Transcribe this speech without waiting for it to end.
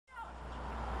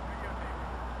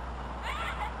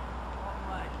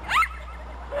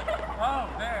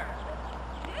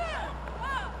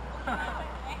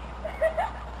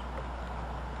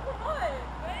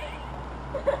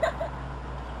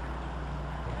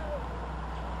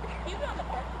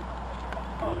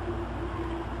Oh.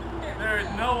 There is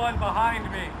no one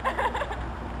behind me.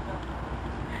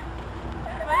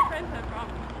 My friends have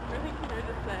problems. Really clear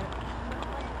to say.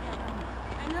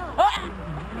 I know. That's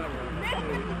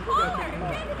gonna be cooler.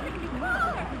 That's gonna be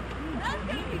cooler. That's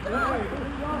gonna be cooler.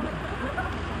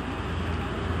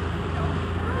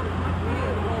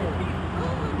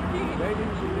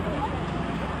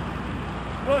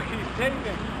 Look, he's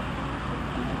taking.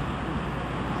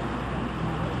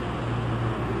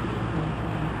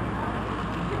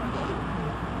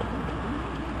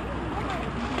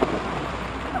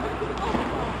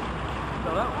 So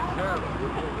that was terrible.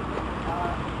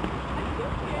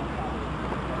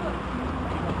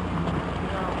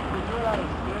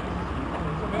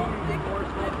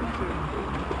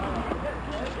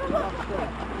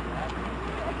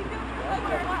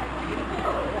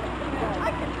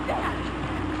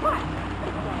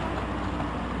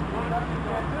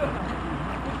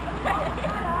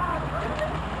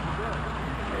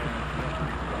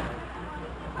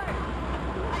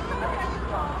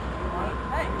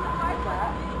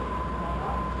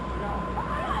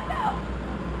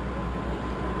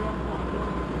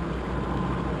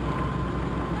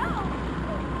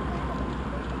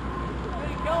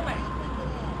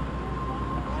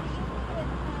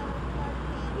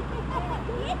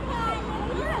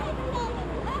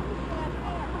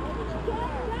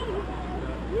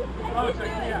 Oh, it's like,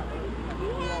 yeah.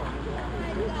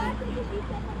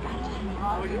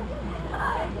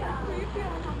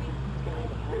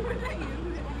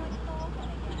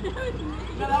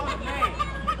 No, that was me.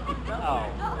 Oh,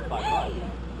 my God.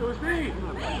 It was me.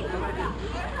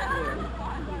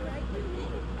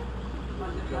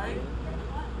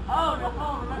 Oh, no,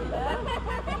 remember that?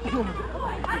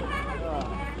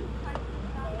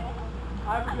 I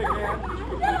have a big hand.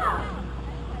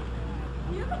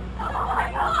 Oh my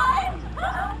God!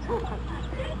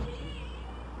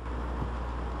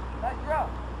 Let's go.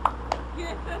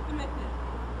 You're so submissive.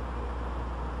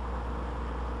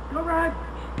 Go, Ryan.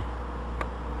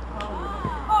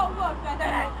 Oh, look, that's it.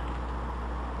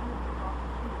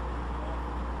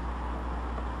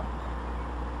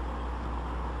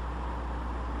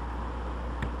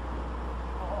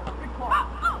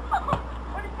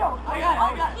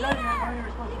 I got it.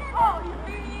 Oh, you're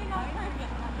being not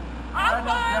perfect. I'm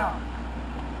fine.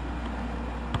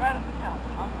 Right up the count.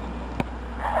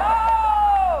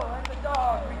 Oh! And the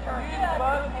dog returns to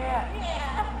both hands.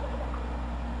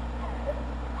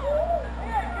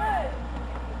 Yeah, good.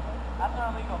 That's not a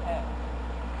legal head.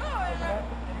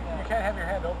 You can't have your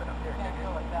hand open up here. Can't do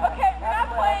it like that. Okay, we're not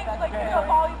playing like a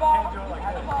volleyball. Can't do it like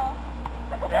this.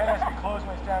 Your hand has to be closed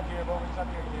when it's down here, but when it's up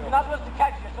here, you You're not supposed to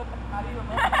catch it. You're supposed to how do you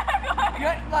remove it? You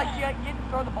get to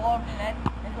throw the ball over the net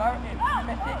and whoever miss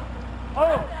it.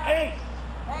 Oh, ace!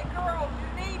 Hey girls, you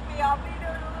need me. I'll be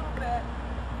there in a little bit.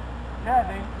 Yeah,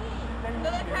 they So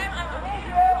the time I'm Hey,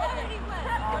 okay, girl. and then he went.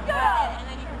 Let's Go. go. And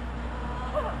then he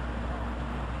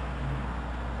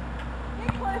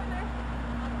Get closer.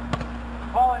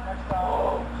 call it next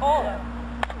time. Call it.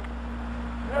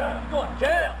 Yeah, go on,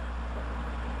 down!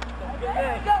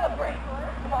 Celebrate.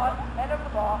 Come on, hand over the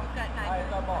ball. got All right,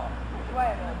 no ball. Wait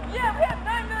a minute. Yeah, we have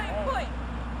 9 million points.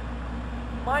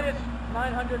 Minus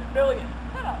 900 billion.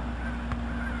 Shut up.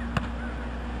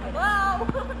 Hello.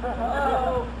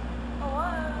 Hello.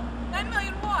 Hello. 9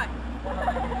 million what?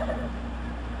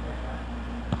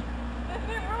 There's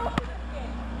new rules to this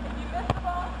game. If you miss the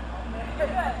ball, you're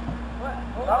good. What?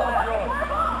 That was yours.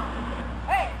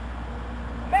 Hey,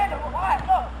 Amanda, what?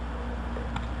 Look.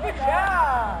 Good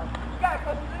job. You got to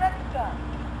go to the next time.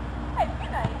 Hey,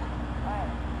 good night.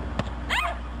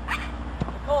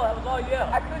 Nicole, that was all you.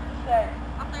 I couldn't say.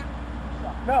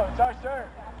 No, it's our turn.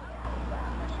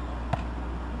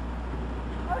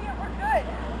 Oh yeah, we're good.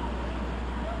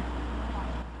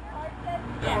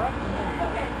 Yeah.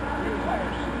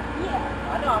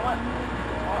 I know, I want.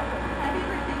 Happy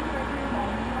birthday to our grandma.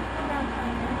 Around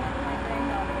time, my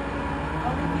granddaughter.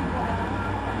 All the people have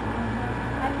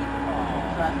happy birthday.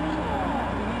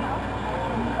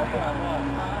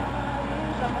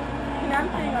 I'm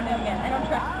sitting on him again. I don't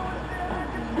trust him.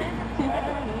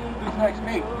 Who's next?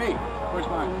 Me. Where's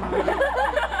mine?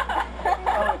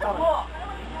 Oh,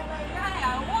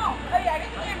 yeah, I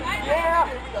get to see mine. Yeah.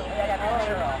 Yeah, I got no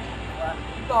shirt off.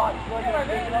 God, you want to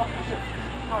take it off?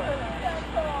 All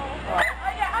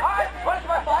right, what's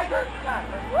my biker?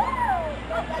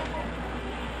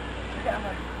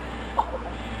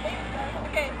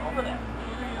 Okay. Over there.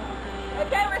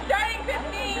 Okay, we're starting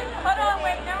 15. Hold on,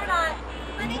 wait, no, we're not.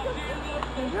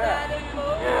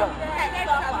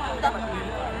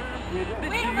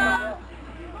 Wait, Mom.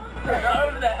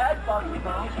 Over the head, Bucky.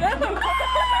 That's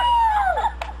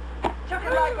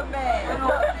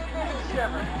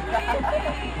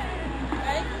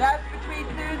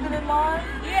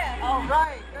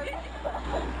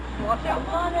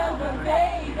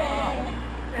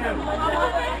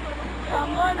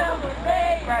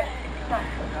Right.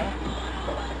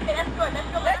 Okay, that's good. That's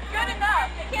good. That's good enough.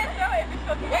 You can't throw it if you're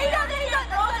still There you go. There you go.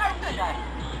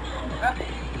 That's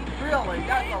good. Really,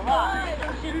 that's a lot.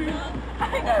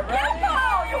 Okay, ready? Go!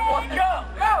 You want go?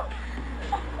 Go!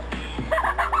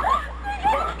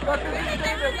 But this is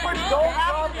the pretty gold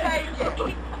job. Take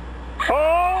it.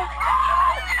 Oh!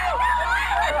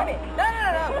 No.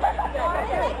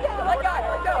 Let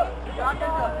go.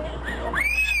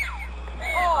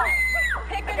 Oh!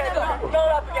 Pick Okay, it throw up. it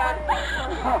up again.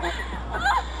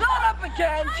 Throw it up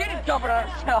again. She didn't dump it on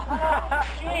herself.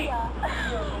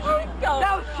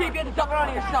 That was cheap. You had to dump it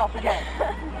on yourself again.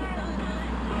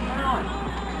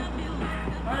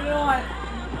 What are you doing?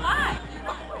 Hi.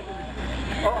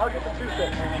 Oh, I'll get the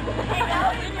toothpick. Hey,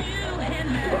 now you.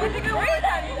 Where's the good word?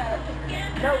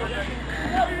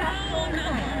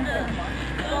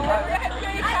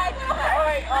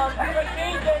 Alright, the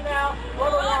team's in now.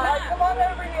 Alright, come on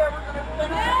over here. We're going to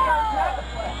finish the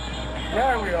play.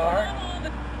 There we are.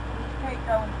 Hey,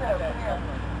 go and sit over here.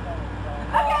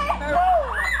 Okay.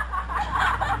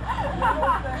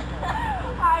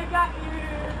 I got you.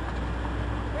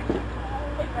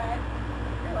 Hey, Brad.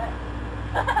 You're what?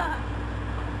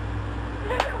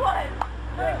 What?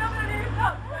 You're coming to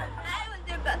yourself. I was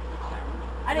your best.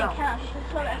 I didn't count. You should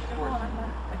show the extra one.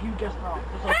 If you guessed wrong.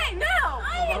 Hey, no! I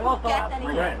didn't guess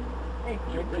anything. Right. Hey,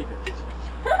 You read it.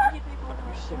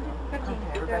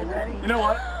 you guys ready? You know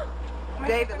what?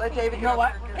 David, let David. You know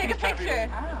what? Take a picture.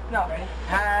 No.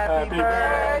 Happy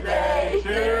birthday to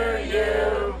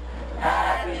you.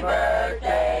 Happy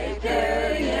birthday to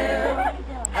you.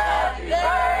 Happy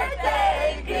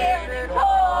birthday, dear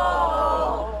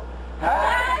Nicole.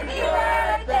 Happy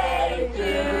birthday to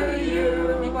you.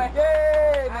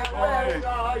 Yay, Nicoles,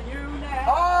 are you now?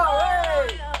 Oh,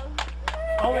 hey!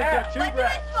 Only took 2 What's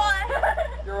breaths. this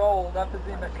for? You're old. That's the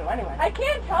thing. So anyway. I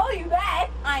can't tell you that.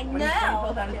 I When you pull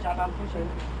know. down his job, I'm pushing.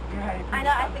 You're happy. I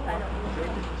know. I think I know.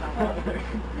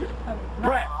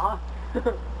 Brett.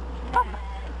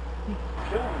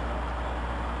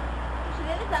 She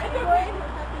did it that way.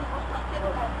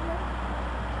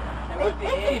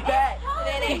 She's bad.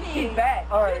 She's bad.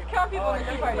 All right. Count people in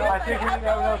the party. I think we can have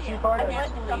no sheep party.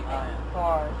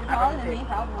 Sorry. Taller than me,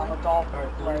 probably. I'm a golfer.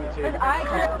 Because I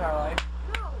can't.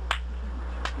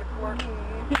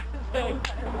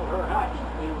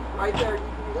 Right there. You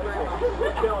can use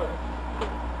right now.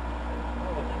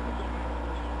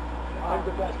 I'm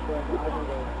the best friend. I can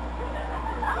go.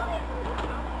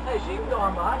 Hey, she can go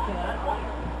on, but I can't.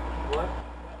 What?